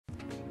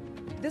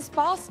This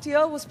past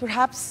year was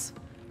perhaps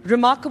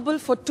remarkable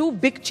for two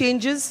big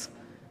changes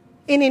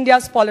in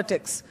India's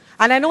politics.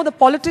 And I know the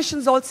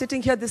politicians all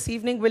sitting here this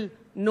evening will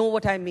know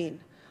what I mean.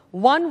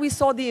 One, we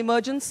saw the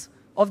emergence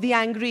of the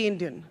angry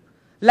Indian.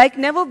 Like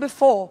never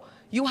before,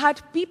 you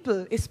had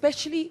people,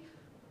 especially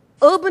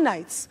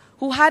urbanites,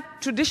 who had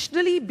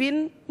traditionally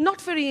been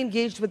not very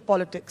engaged with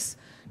politics,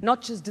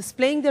 not just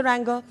displaying their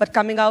anger, but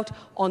coming out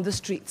on the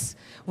streets.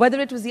 Whether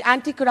it was the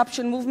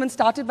anti-corruption movement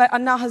started by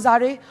Anna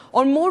Hazare,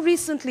 or more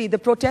recently, the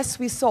protests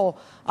we saw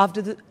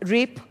after the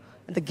rape,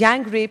 the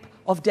gang rape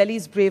of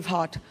Delhi's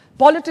Braveheart,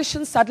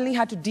 politicians suddenly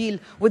had to deal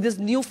with this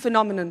new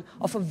phenomenon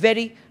of a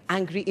very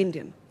angry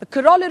Indian. The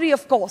corollary,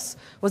 of course,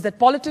 was that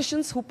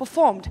politicians who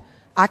performed,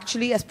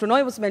 actually, as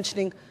Pranoy was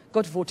mentioning,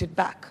 got voted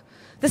back.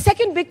 The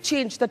second big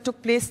change that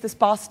took place this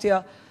past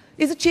year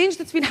is a change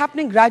that's been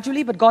happening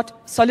gradually but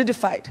got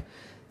solidified.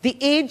 The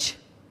age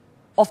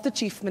of the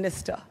chief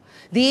minister.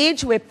 The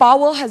age where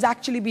power has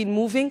actually been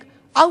moving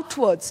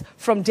outwards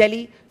from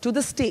Delhi to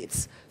the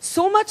states.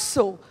 So much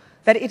so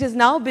that it is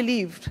now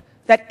believed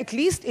that at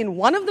least in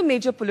one of the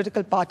major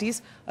political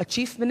parties, a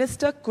chief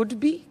minister could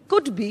be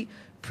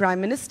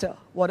prime minister.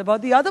 What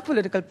about the other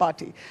political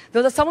party?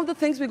 Those are some of the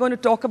things we're going to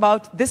talk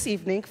about this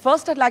evening.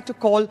 First, I'd like to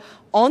call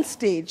on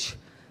stage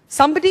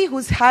somebody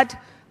who's had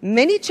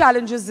many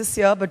challenges this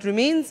year, but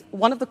remains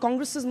one of the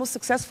Congress's most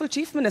successful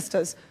chief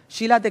ministers,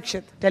 Sheila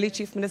Dikshit, Delhi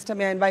Chief Minister.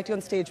 May I invite you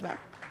on stage, ma'am?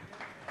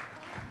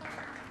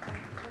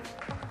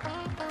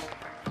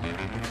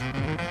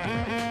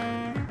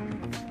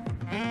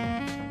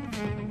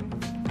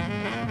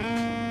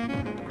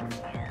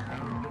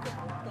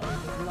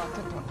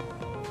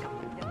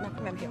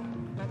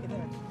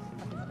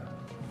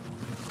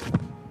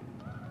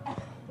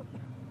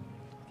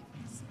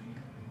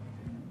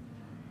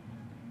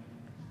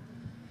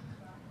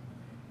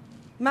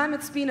 Ma'am,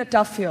 it's been a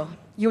tough year.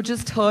 You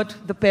just heard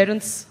the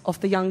parents of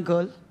the young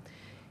girl.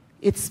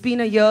 It's been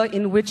a year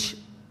in which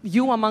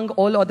you, among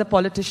all other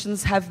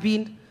politicians, have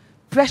been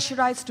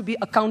pressurized to be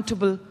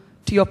accountable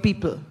to your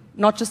people.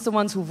 Not just the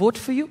ones who vote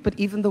for you, but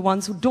even the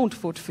ones who don't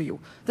vote for you,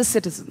 the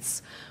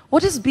citizens.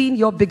 What has been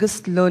your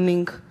biggest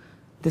learning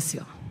this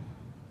year?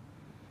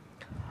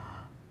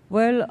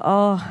 Well,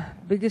 our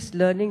biggest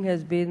learning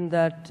has been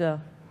that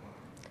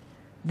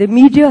the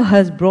media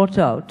has brought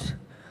out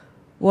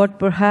what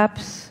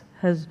perhaps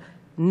has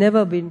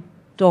never been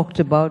talked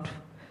about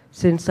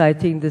since, I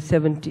think, the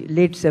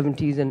late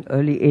 70s and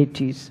early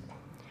 80s.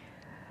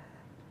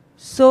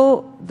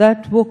 So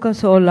that woke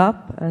us all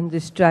up, and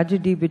this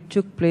tragedy which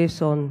took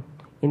place in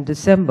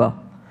December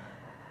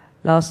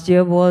last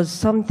year was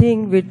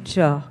something which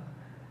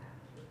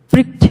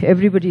pricked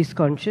everybody's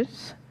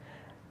conscience,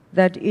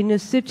 that in a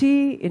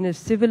city, in a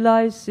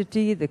civilized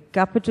city, the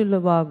capital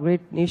of our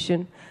great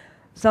nation,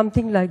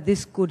 something like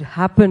this could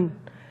happen,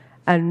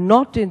 and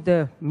not in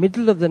the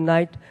middle of the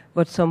night,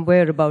 but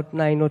somewhere about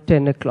 9 or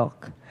 10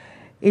 o'clock.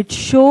 It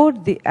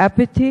showed the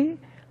apathy,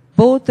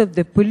 both of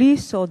the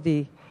police, or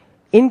the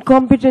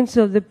incompetence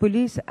of the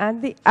police,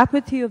 and the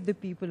apathy of the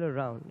people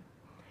around.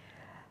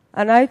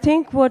 And I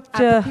think what...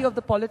 Apathy of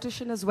the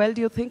politician as well, do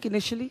you think,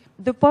 initially?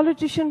 The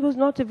politician was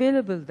not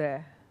available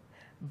there.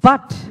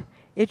 But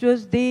it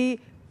was the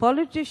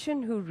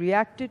politician who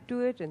reacted to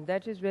it, and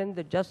that is when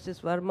the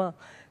Justice Verma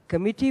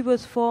committee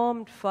was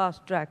formed,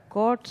 fast-track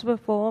courts were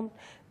formed,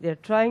 they're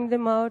trying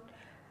them out.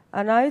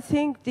 And I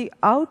think the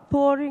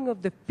outpouring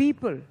of the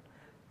people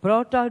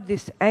brought out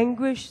this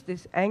anguish,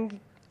 this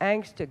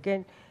angst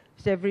against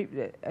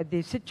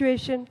the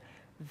situation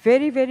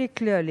very, very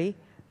clearly.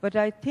 But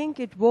I think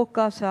it woke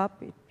us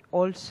up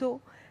also,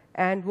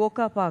 and woke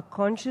up our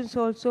conscience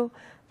also.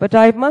 But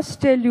I must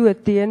tell you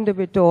at the end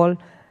of it all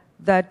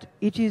that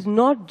it is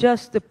not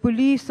just the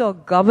police or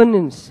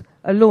governance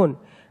alone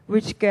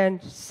which can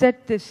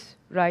set this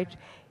right.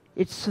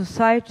 It's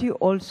society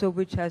also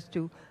which has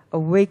to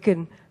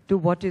awaken to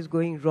what is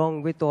going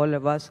wrong with all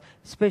of us,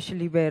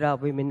 especially where our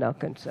women are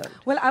concerned.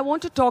 Well, I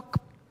want to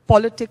talk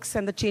politics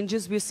and the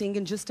changes we're seeing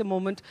in just a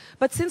moment.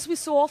 But since we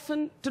so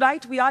often,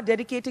 tonight we are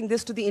dedicating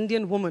this to the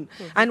Indian woman.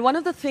 Mm-hmm. And one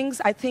of the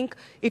things I think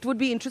it would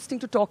be interesting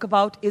to talk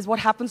about is what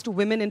happens to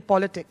women in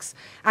politics.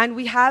 And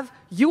we have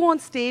you on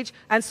stage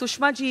and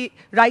Sushma ji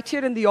right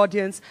here in the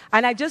audience.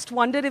 And I just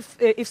wondered if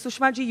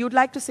Sushma ji, you'd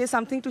like to say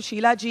something to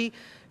Sheila ji.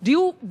 Do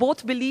you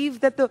both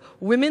believe that the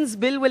women's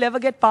bill will ever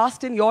get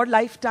passed in your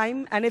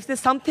lifetime? And if there's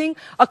something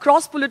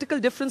across political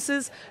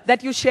differences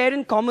that you share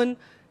in common,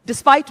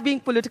 despite being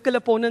political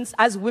opponents,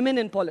 as women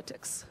in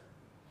politics?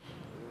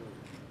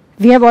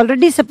 We have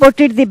already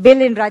supported the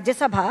bill in Rajya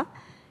Sabha.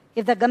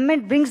 If the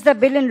government brings the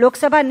bill in Lok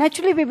Sabha,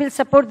 naturally we will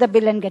support the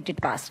bill and get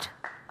it passed.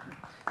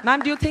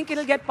 Ma'am, do you think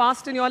it'll get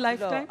passed in your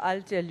lifetime? No,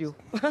 I'll tell you.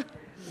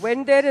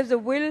 When there is a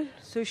will,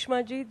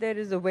 Sushma ji, there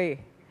is a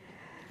way.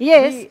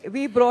 Yes.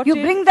 We brought you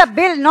bring the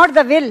bill, not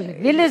the will.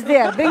 Will is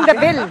there. Bring the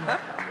bill.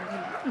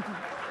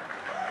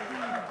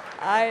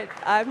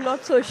 I'm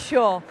not so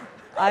sure.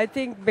 I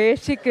think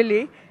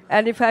basically,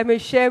 and if I may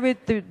share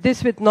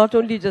this with not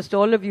only just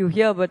all of you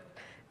here, but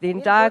the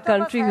entire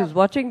country who's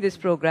watching this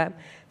program,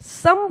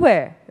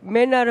 somewhere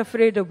men are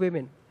afraid of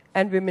women.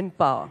 and women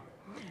power.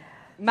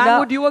 Ma'am, Now-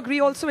 would you agree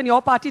also in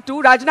your party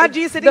too? Rajnath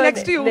ji is sitting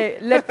next to you.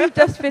 Let me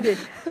just finish.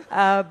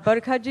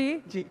 Barkha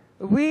ji, Ji.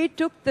 we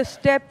took the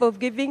step of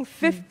giving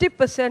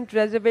 50%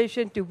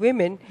 reservation to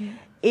women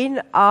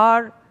in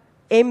our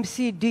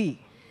MCD.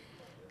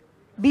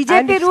 And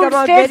BJP it's ruled come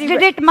out states very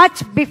did well. it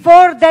much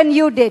before than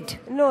you did.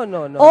 No,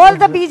 no, no. All no,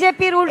 the no.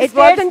 BJP ruled It states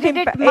wasn't did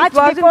it impa- much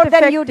wasn't before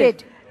than you effective.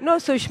 did. No,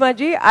 Sushma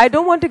ji, I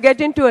don't want to get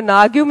into an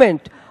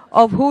argument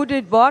of who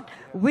did what.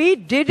 We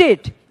did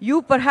it.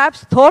 You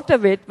perhaps thought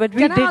of it, but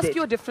we Can I did ask it.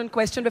 you a different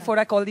question before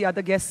I call the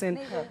other guests in?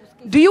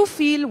 Do you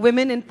feel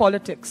women in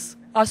politics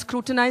are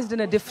scrutinized in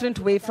a different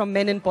way from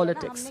men in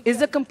politics?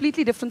 Is a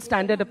completely different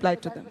standard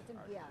applied to them?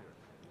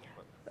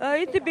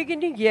 In the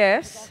beginning,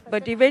 yes,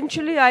 but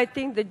eventually I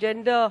think the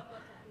gender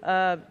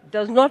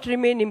does not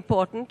remain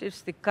important.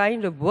 It's the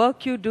kind of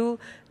work you do,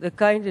 the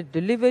kind of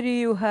delivery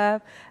you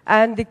have,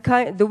 and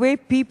the way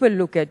people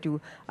look at you.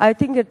 I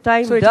think a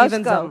time So it does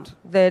evens come out.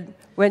 that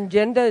when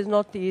gender is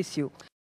not the issue.